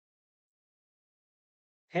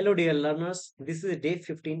Hello, dear learners. This is day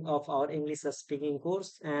 15 of our English speaking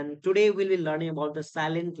course, and today we'll be learning about the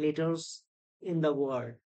silent letters in the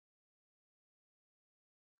word.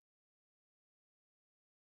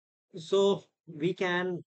 So, we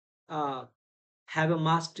can uh, have a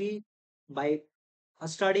mastery by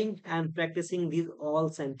studying and practicing these all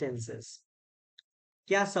sentences.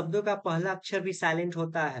 क्या शब्दों का पहला अक्षर भी silent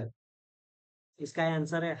होता है? इसका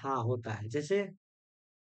answer है हाँ, होता है। जैसे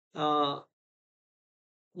अ,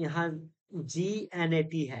 यहाँ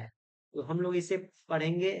GNAT है, तो हम लोग इसे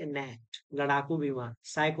पढ़ेंगे नेट, लड़ाकू विमान।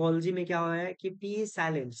 साइकोलॉजी में क्या हुआ है कि P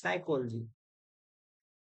silent, psychology.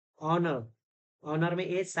 Honour, honour में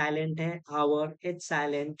एच साइलेंट है, our H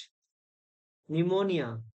silent. Pneumonia,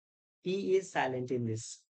 P is silent in this.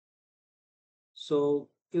 So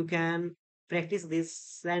you can practice these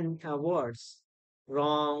words: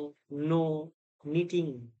 wrong, no, knitting,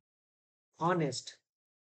 honest,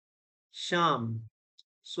 sham.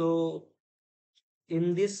 So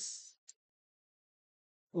in this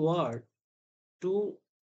word, two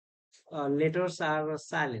letters are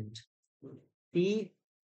silent. P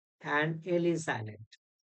and L is silent.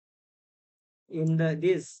 In the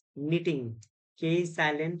this knitting, K is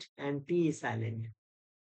silent and T is silent.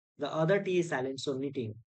 The other T is silent, so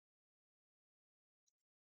knitting.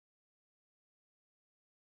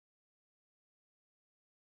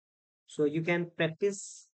 So you can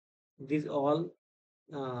practice these all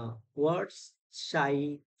words: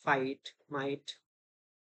 shy, fight, might,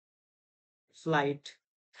 flight,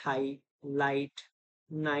 high, light,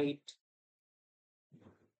 night.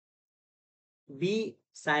 Be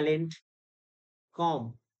silent,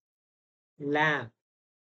 calm, lamp,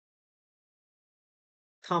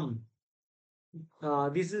 thumb.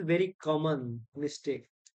 This is very common mistake.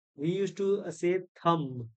 We used to say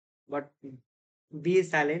thumb, but B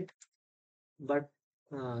is silent, but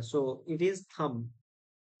so it is thumb.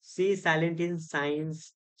 C is silent in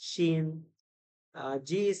science, sheen.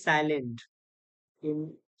 G is silent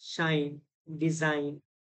in shine, design,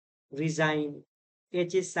 resign.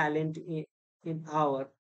 H is silent in hour,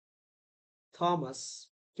 Thomas.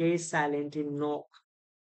 K is silent in knock,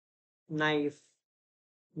 knife,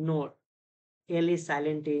 note. L is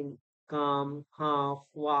silent in calm, half,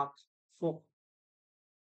 walk, folk.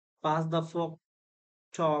 Pass the folk,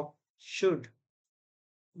 talk, should,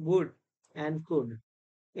 would, and could.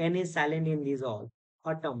 N is silent in these all.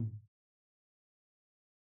 Autumn,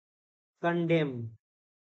 condemn.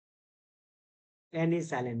 N is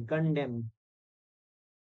silent. Condemn.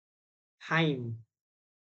 Heim,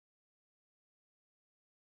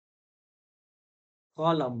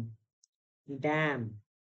 column, dam.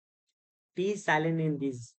 T is silent in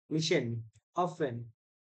this. Mission, often,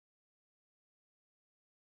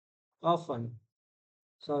 often.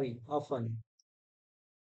 Sorry, often.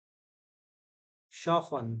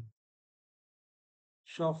 Soften,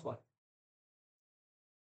 soften.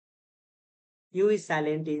 U is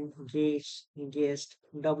silent in guest, guest.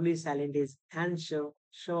 W is silent is answer,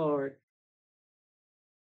 short.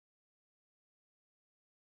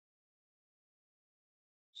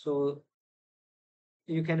 So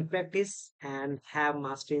you can practice and have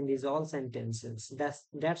mastery in these all sentences.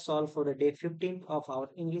 That's all for the day 15 of our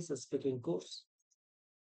English speaking course.